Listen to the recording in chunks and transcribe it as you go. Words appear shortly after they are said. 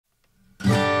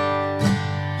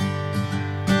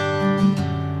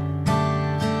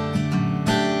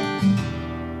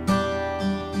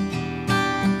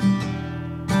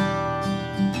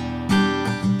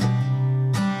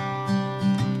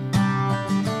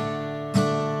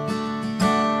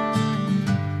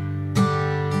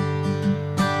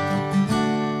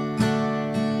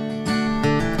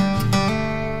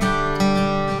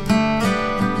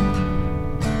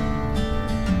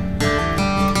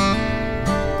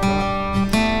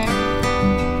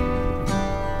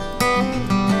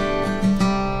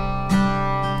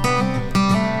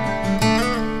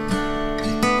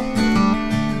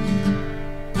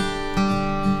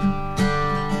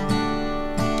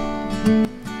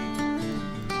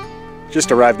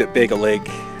Just arrived at Baker Lake,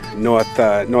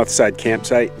 north side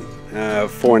campsite.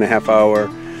 4.5 hour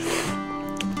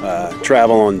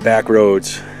travel on back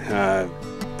roads.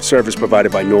 Service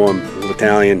provided by Norm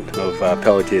Italian of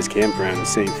Pelletier's Campground in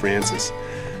St. Francis.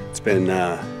 It's been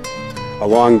a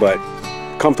long but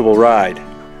comfortable ride.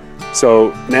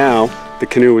 So now the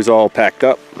canoe is all packed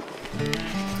up.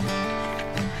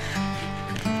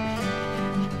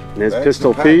 And there's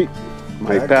Pistol Pete,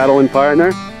 my paddling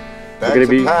partner. We're going to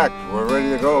be packed. We're ready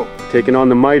to go. Taking on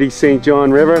the mighty St.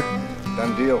 John River.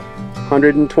 Done deal.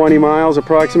 120 miles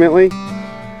approximately.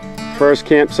 First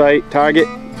campsite target,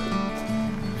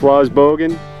 Flaws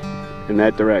Bogan, in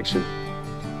that direction.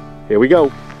 Here we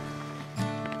go.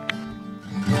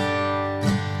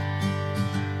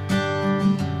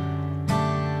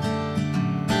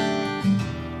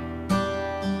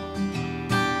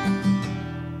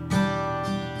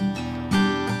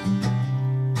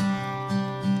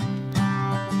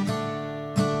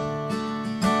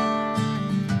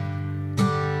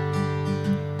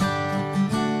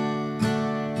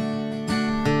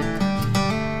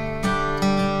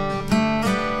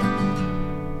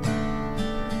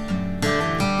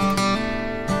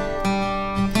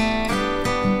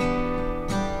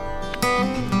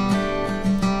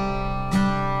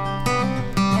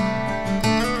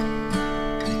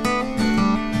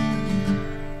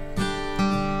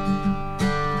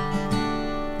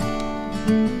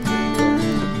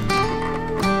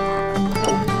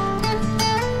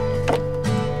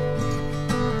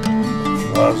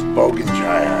 Flaws Bogan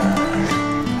Jaya.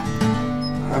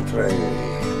 That's right.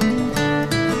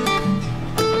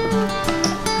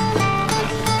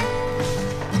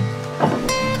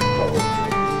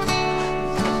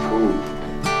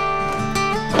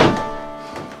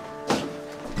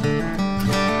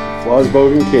 Flaws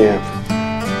Bogan Camp.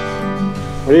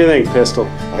 What do you think, Pistol?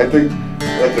 I think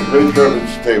that's a great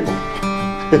garbage table.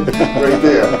 Right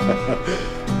there.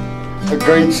 A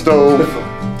great stove.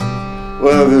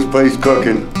 Well, this place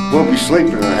cooking. We'll be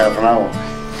sleeping in half an hour.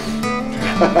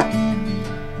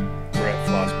 We're at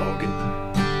Flaws Bogan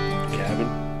cabin.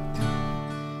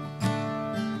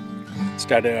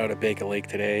 Started out at Baker Lake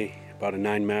today, about a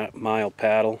 9-mile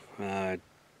paddle. Add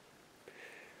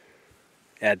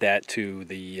that to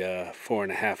the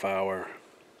 4.5 hour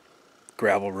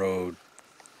gravel road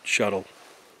shuttle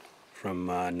from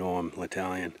Norm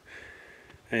Italian.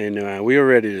 And we were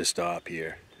ready to stop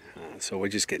here. So we're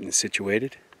just getting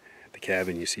situated at the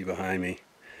cabin you see behind me.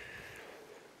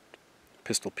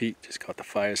 Pistol Pete just got the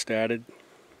fire started.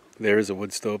 There is a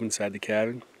wood stove inside the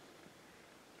cabin.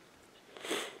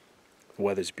 The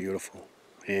weather's beautiful,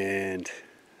 and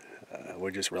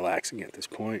we're just relaxing at this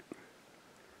point.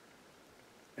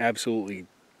 Absolutely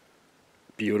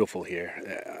beautiful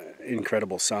here.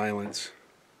 Incredible silence.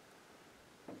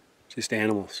 Just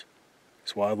animals.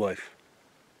 It's wildlife.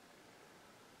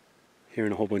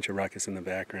 Hearing a whole bunch of ruckus in the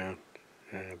background,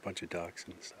 a bunch of ducks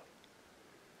and stuff.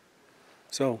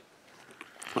 So,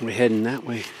 we're heading that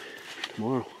way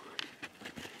tomorrow.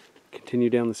 Continue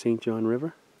down the St. John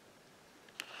River.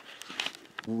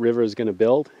 River is going to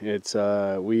build. It's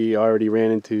we already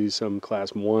ran into some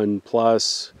class 1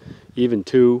 plus, even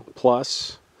 2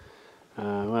 plus.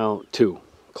 Well, 2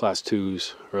 class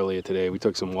 2s earlier today. We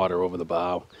took some water over the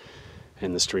bow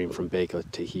and the stream from Baker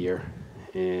to here,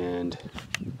 and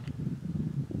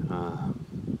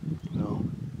well,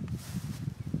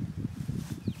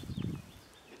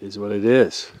 it is what it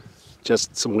is.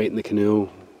 Just some weight in the canoe.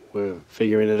 We're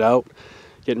figuring it out,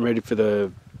 getting ready for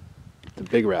the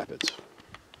big rapids.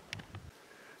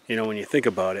 You know, when you think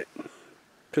about it,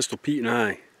 Pistol Pete and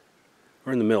I,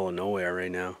 we're in the middle of nowhere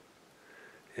right now,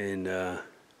 and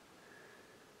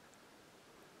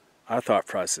our thought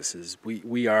process is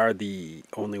we are the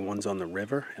only ones on the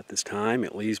river at this time,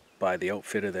 at least by the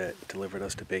outfitter that delivered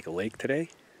us to Baker Lake today,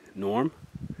 Norm.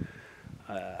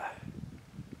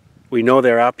 We know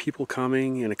there are people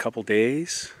coming in a couple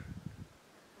days.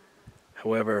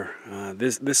 However,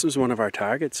 this was one of our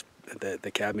targets,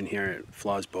 the cabin here at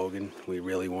Flaws Bogan. We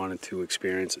really wanted to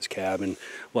experience this cabin.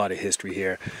 A lot of history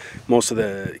here. Most of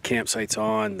the campsites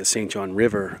on the St. John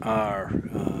River are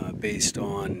based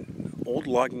on old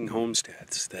logging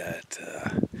homesteads that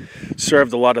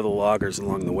served a lot of the loggers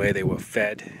along the way. They were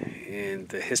fed, and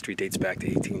the history dates back to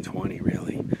 1820,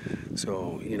 really.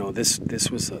 So, you know, this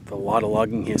was a lot of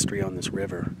logging history on this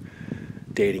river,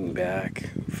 dating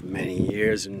back for many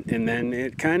years, and then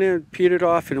it kind of petered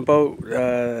off in about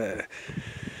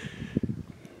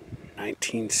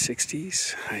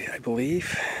 1960s, I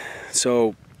believe.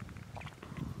 So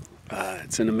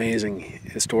it's an amazing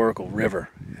historical river.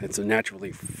 It's a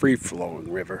naturally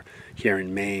free-flowing river here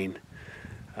in Maine.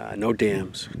 no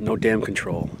dams, no dam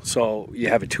control. So you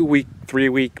have a 2-week,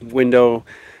 3-week window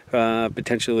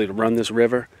potentially to run this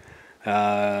river.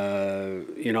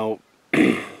 You know,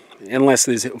 unless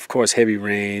there's, of course, heavy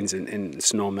rains and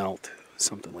snow melt,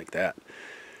 something like that.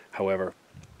 However,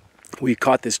 we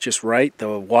caught this just right.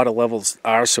 The water levels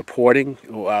are supporting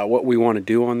what we want to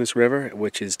do on this river,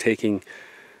 which is taking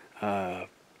a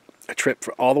trip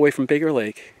all the way from Baker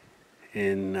Lake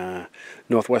in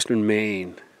northwestern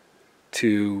Maine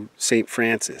to St.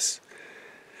 Francis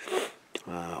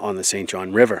on the St.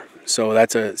 John River. So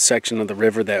that's a section of the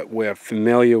river that we're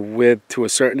familiar with to a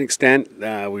certain extent.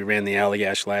 We ran the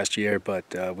Allagash last year,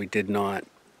 but we did not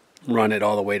run it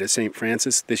all the way to St.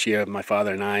 Francis. This year, my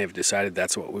father and I have decided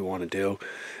that's what we want to do.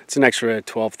 It's an extra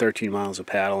 12, 13 miles of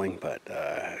paddling, but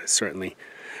certainly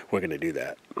we're going to do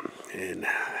that and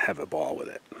have a ball with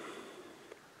it.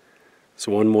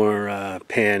 So one more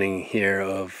panning here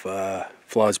of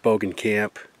Flaws Bogan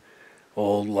Camp,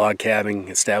 old log cabin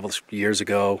established years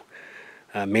ago,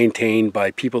 maintained by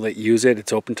people that use it.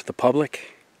 It's open to the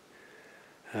public.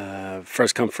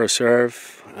 First come, first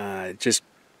serve. Just,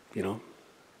 you know,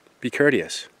 be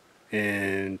courteous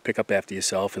and pick up after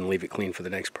yourself and leave it clean for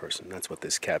the next person. That's what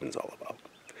this cabin's all about.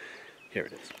 Here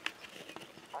it is.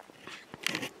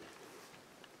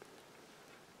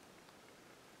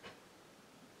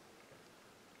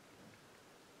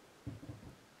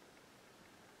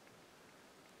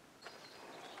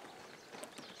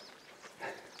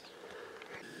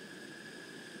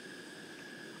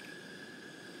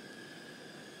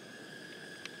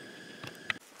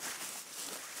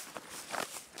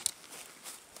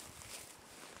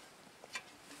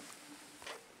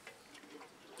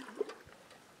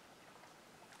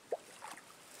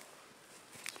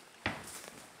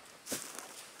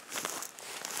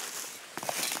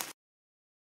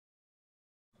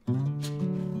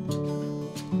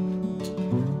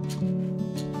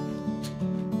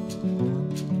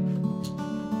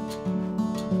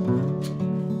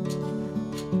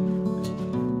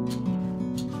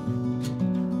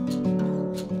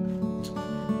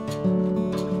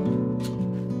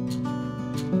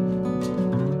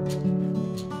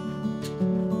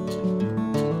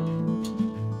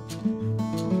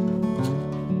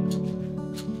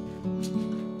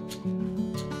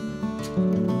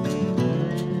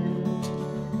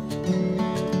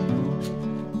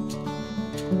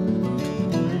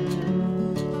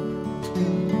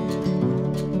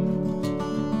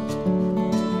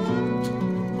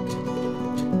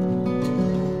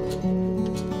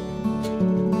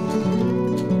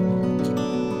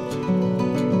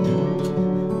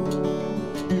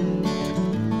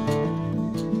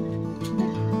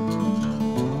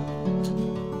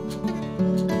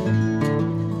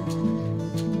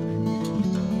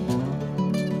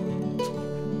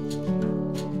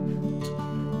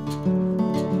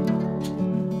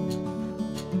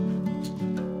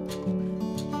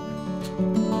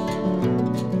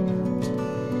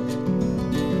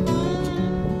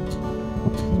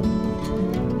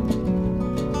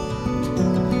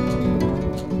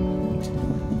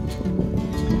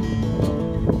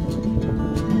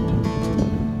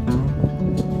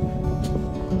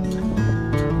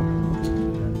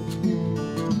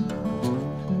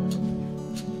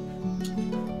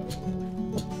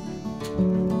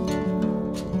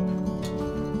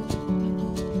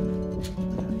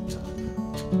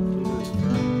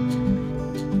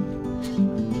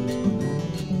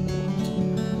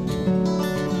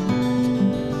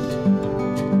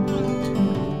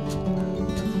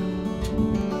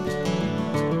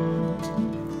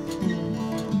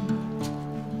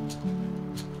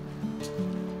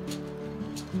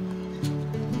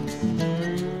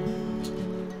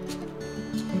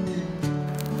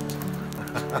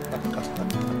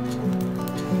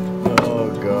 Oh,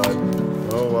 God.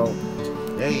 Oh, well.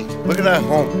 Hey, look at that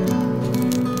home.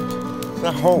 It's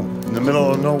a home in the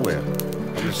middle of nowhere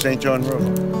on the St. John River.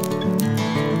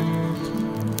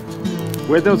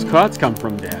 Where'd those cots come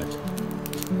from, Dad?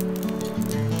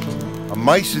 A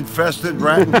mice-infested,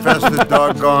 rat-infested,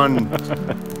 doggone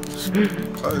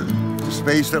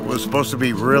space that was supposed to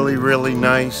be really, really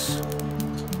nice.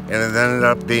 And it ended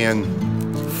up being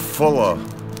full of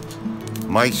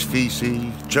mice feces,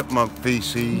 chipmunk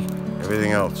feces,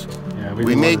 everything else. Yeah,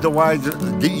 you made the wise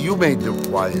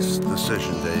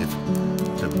decision, Dave,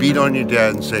 to beat on your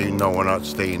dad and say, no, we're not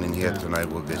staying in here tonight,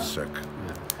 we'll get sick.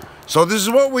 Yeah. So this is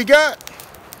what we got.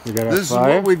 This is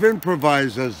what we've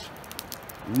improvised as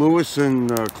Lewis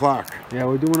and Clark. Yeah,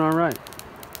 we're doing all right.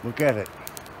 Look at it.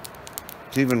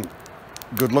 It's even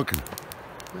good looking.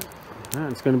 Yeah,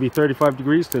 it's going to be 35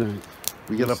 degrees tonight.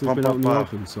 We get a sleeping pump out in the up.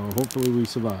 open, so hopefully we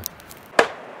survive.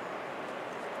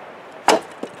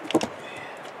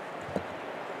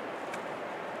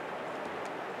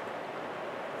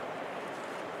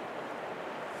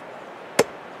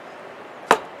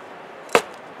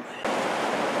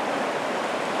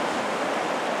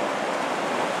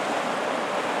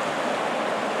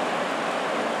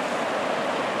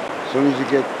 As soon as you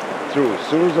get through, as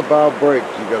soon as the bow breaks,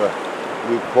 you gotta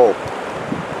pull.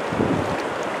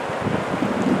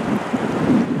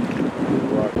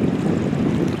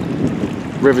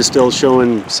 River's still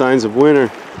showing signs of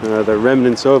winter, the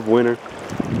remnants of winter.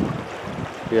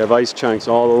 We have ice chunks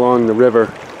all along the river.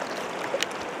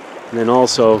 And then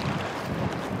also,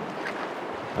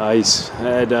 ice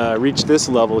had reached this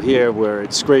level here where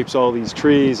it scrapes all these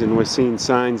trees, and we're seeing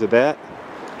signs of that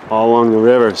all along the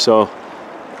river. So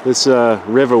this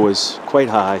river was quite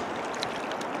high,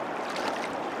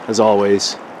 as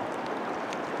always.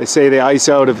 They say the ice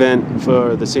out event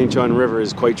for the St. John River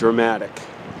is quite dramatic.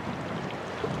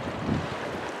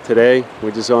 Today,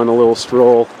 we're just on a little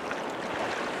stroll,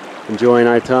 enjoying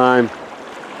our time,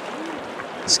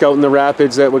 scouting the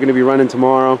rapids that we're going to be running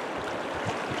tomorrow.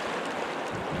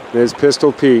 There's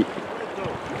Pistol Pete,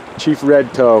 Chief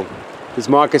Red Toe. His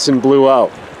moccasin blew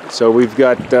out, so we've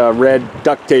got red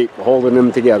duct tape holding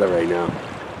them together right now.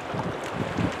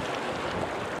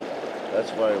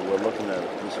 That's why we're looking at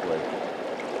it this way.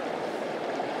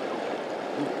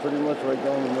 He's pretty much right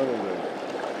down the middle there.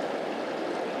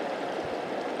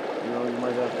 You know, you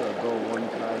might have to go one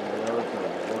side or the other to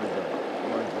avoid the.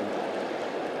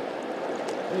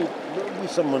 Hey, there'll be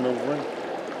some maneuvering.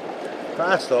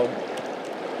 Fast though.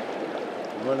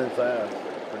 Running fast.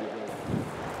 Pretty good.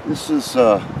 This is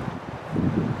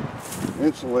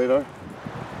insulator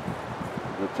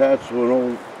attached to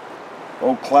an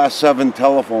old Class 7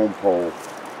 telephone pole.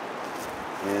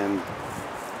 And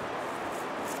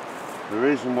the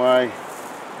reason why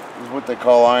is what they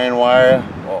call iron wire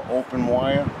or open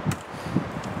wire.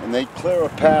 And they clear a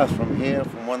path from here,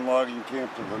 from one logging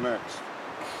camp to the next.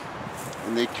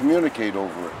 And they communicate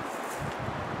over it.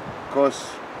 Of course,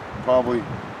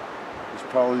 it's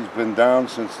probably been down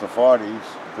since the 40s,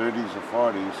 30s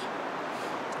or 40s.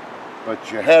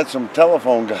 But you had some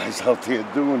telephone guys out there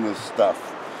doing this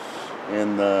stuff.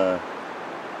 And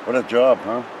what a job,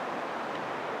 huh?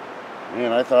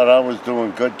 Man, I thought I was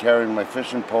doing good carrying my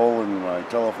fishing pole and my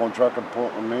telephone truck in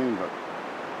Portland, Maine, but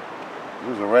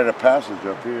there's a rite of passage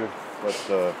up here.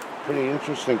 But pretty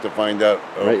interesting to find out.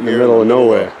 Right in the middle of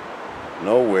nowhere.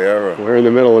 Nowhere. We're in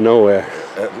the middle of nowhere.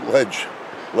 At Ledge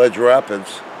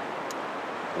Rapids,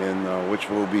 and which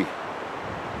we'll be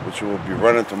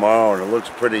running tomorrow, and it looks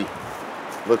pretty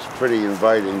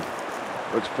inviting,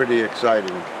 looks pretty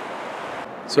exciting.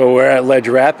 So we're at Ledge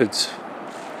Rapids.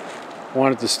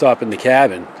 Wanted to stop in the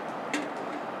cabin,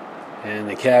 and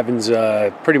the cabin's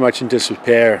pretty much in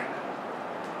disrepair,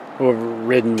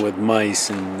 overridden with mice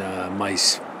and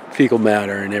mice fecal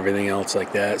matter and everything else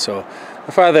like that. So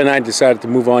my father and I decided to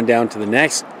move on down to the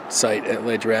next site at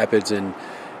Ledge Rapids and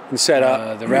set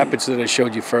up the rapids that I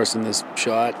showed you first in this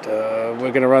shot. We're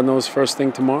going to run those first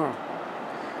thing tomorrow,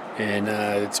 and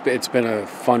it's been a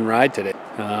fun ride today,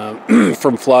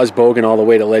 from Floss Bogan all the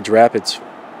way to Ledge Rapids.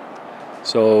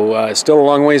 So still a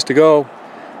long ways to go,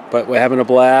 but we're having a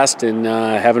blast, and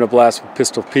having a blast with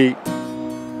Pistol Pete.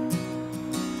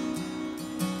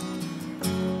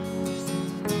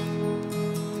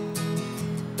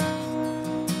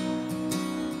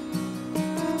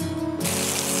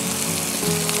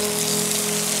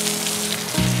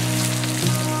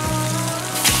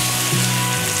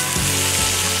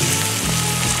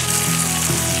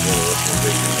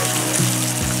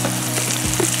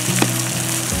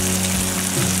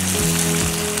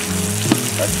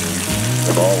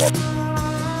 It all up.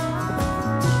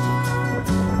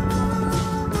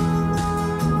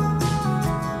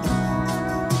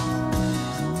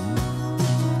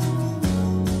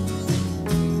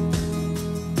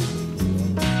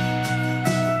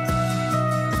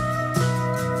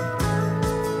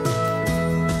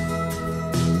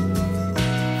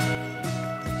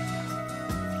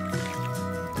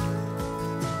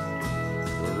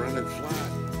 We're running flat.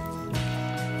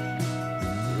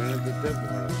 We're running the dead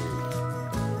one of these.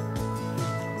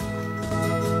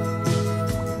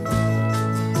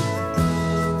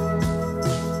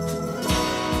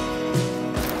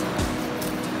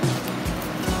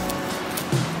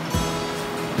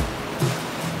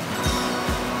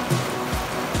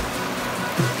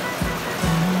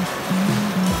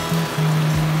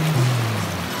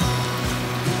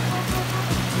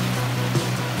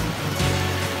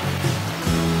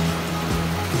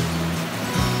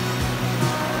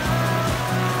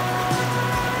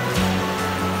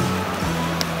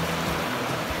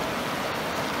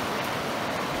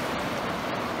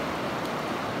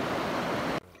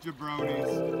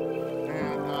 Jabronis,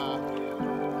 and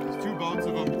there's two boats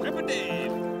of them. Ripper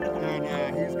Dave!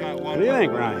 And he's got one. What do you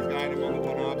think, Ryan? He's got him on the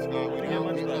Penobscot. We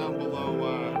get down below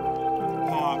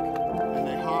Hawk, and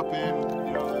they hop in.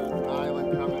 You know, there's an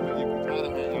island coming, but you can kind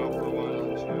of hang out for a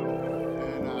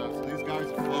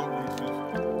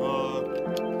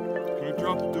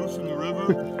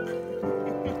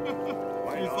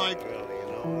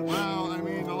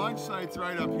launch site's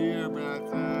right up here, Matt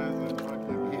says. And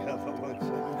fucking, Yeah, the lunch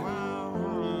site. well,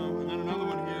 and then another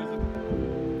one here.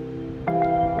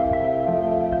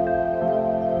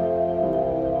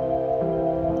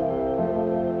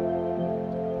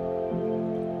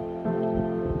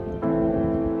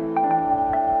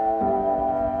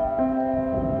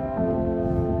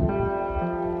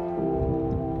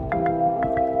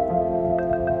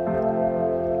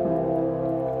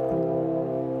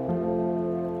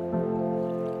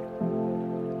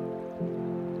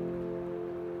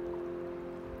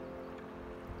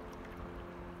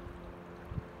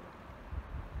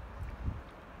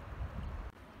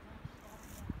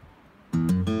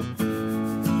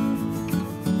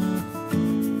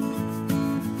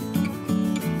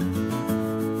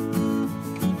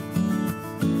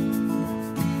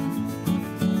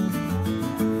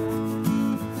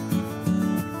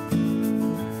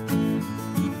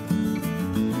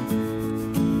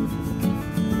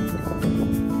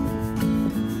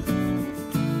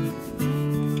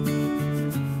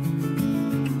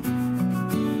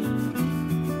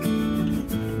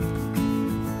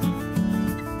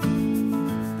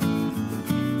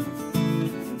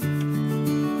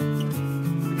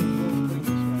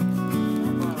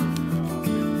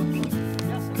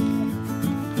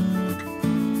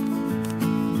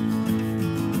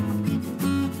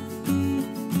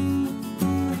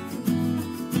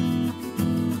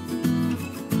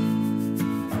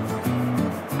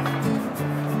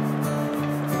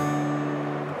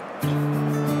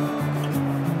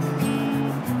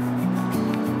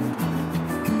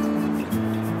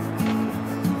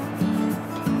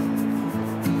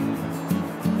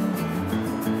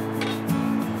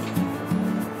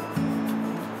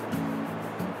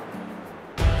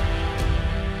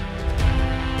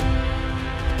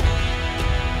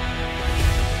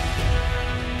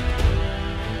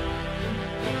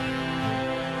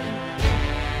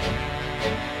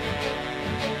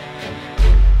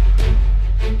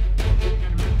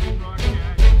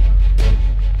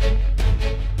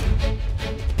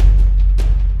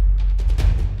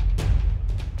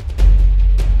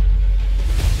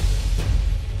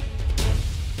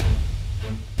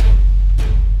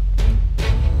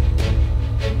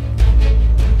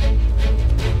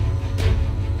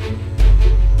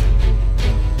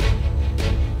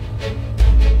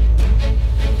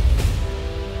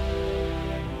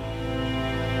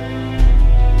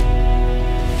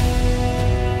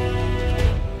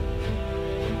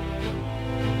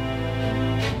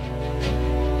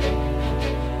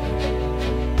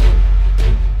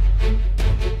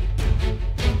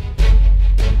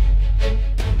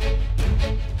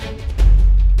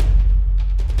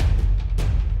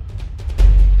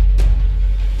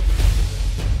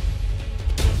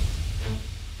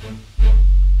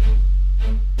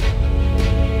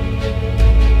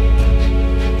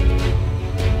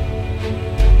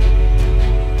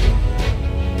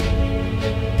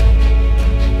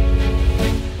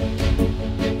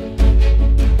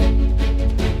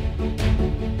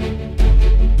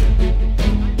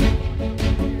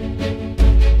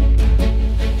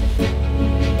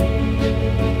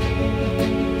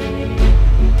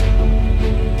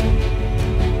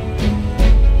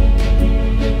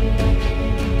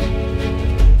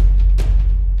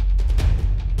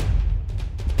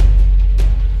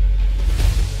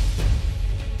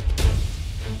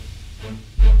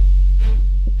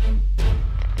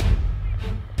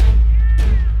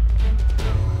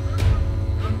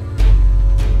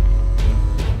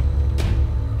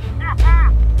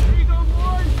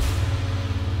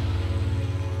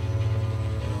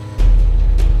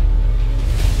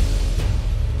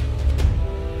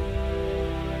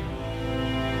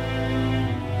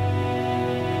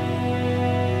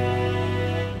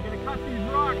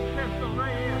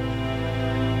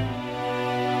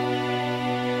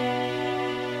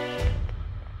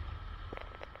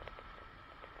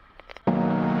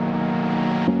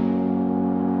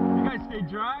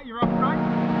 dry? You're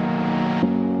upright?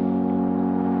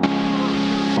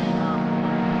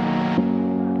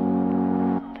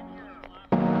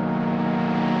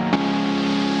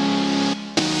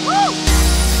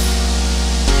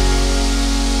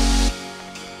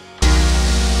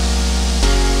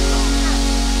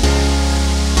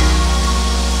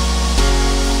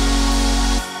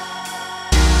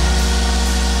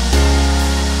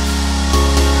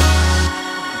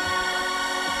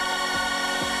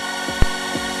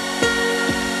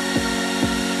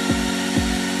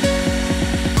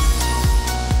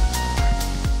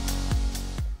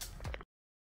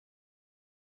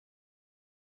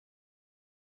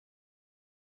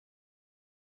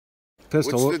 What's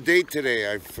the date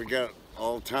today? I forget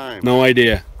all time. No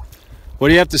idea. What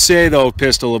do you have to say, though,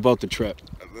 Pistol, about the trip?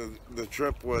 The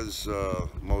trip was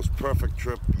most perfect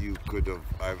trip you could have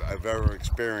I've ever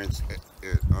experienced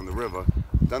on the river.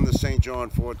 Done the St. John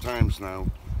 4 times now,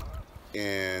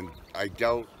 and I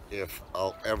doubt if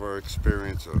I'll ever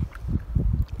experience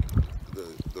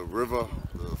the river,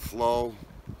 the flow,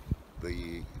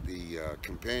 the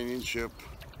companionship,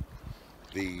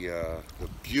 the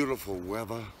beautiful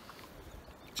weather.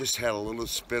 Just had a little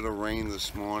spit of rain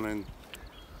this morning,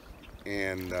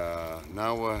 and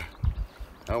now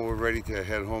we're ready to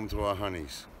head home to our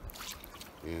honeys.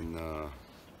 And of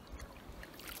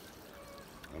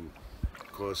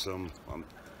course I'm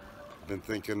been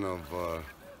thinking of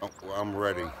I'm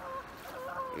ready,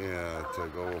 yeah, to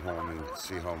go home and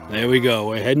see how there we go,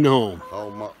 we're heading home.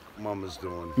 How Mama's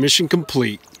doing. Mission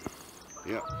complete.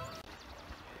 Yep.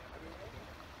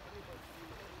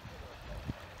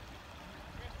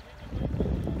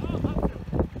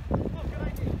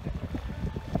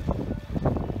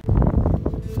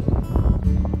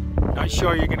 Not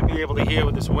sure you're going to be able to hear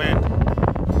with this wind.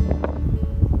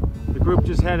 The group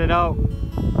just headed out,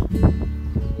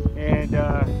 and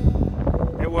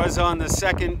it was on the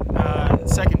second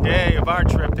day of our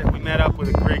trip that we met up with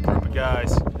a great group of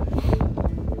guys.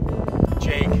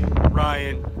 Jake,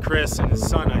 Ryan, Chris, and his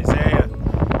son Isaiah,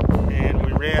 and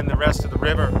we ran the rest of the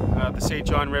river, the St.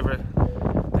 John River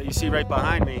that you see right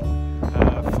behind me,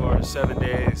 for 7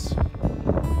 days.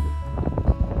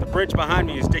 The bridge behind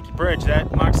me is Dickey Bridge.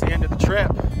 That marks the end of the trip.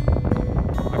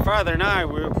 My father and I,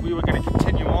 we were going to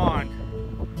continue on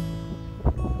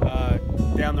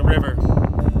down the river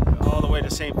all the way to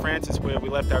St. Francis, where we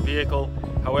left our vehicle.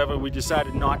 However, we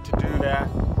decided not to do that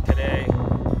today.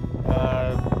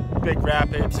 Big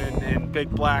rapids and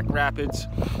big black rapids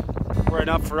were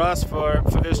enough for us for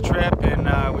this trip, and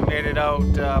we made it out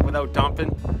without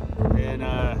dumping. And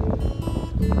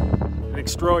an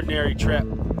extraordinary trip,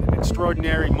 an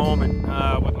extraordinary moment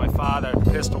with my father,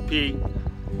 Pistol Pete,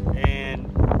 and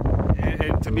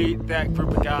to meet that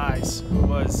group of guys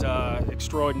was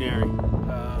extraordinary.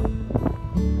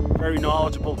 Very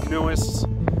knowledgeable canoeists,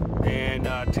 and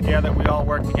together we all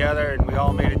worked together and we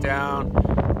all made it down,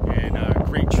 and a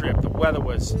great trip. The weather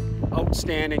was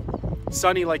outstanding,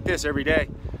 sunny like this every day.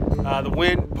 The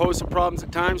wind posed some problems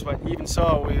at times, but even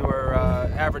so, we were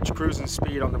average cruising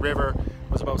speed on the river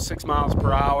was about 6 miles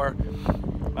per hour.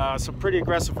 Some pretty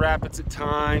aggressive rapids at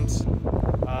times,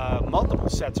 multiple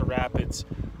sets of rapids,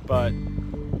 but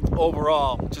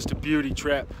overall, just a beauty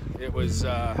trip. It was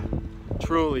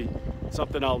truly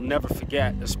something I'll never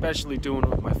forget, especially doing it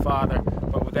with my father,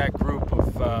 but with that group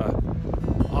of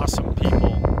awesome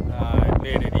people, it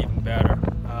made it even better.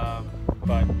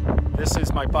 But this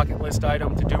is my bucket list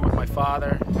item to do with my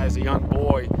father. As a young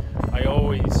boy, I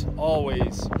always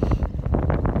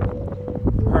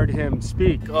heard him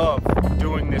speak of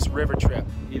doing this river trip.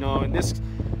 You know, and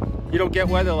you don't get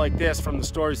weather like this from the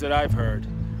stories that I've heard.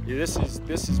 This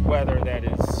is weather that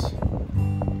is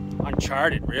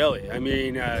uncharted, really. I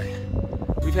mean,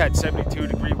 we've had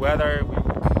 72-degree weather,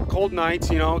 cold nights,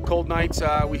 you know,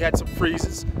 we had some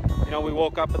freezes. You know, we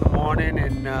woke up in the morning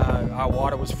and our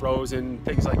water was frozen,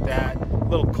 things like that. A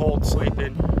little cold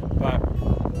sleeping, but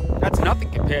that's nothing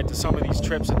compared to some of these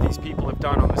trips that these people have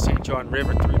done on the St. John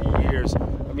River through the years.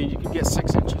 I mean, you can get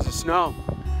 6 inches of snow,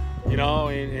 you know,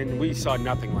 and we saw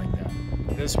nothing like that.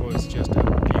 This was just a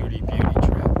beauty trip.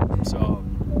 So,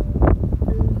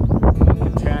 I'm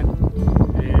content,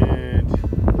 and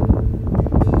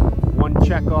one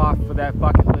check off for that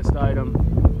bucket list item,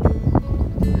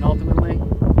 and ultimately,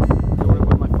 doing it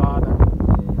with my father,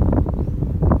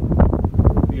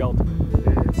 the ultimate.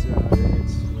 It's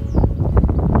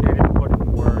can't even put it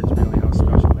in words really how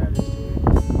special that is to me.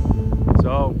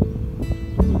 So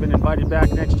we've been invited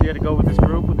back next year to go with this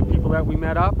group, with the people that we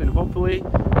met up, and hopefully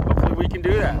we can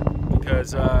do that,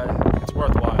 because it's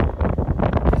worthwhile.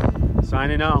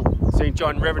 Signing out. St.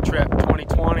 John River Trip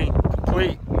 2020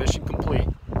 complete. Mission complete.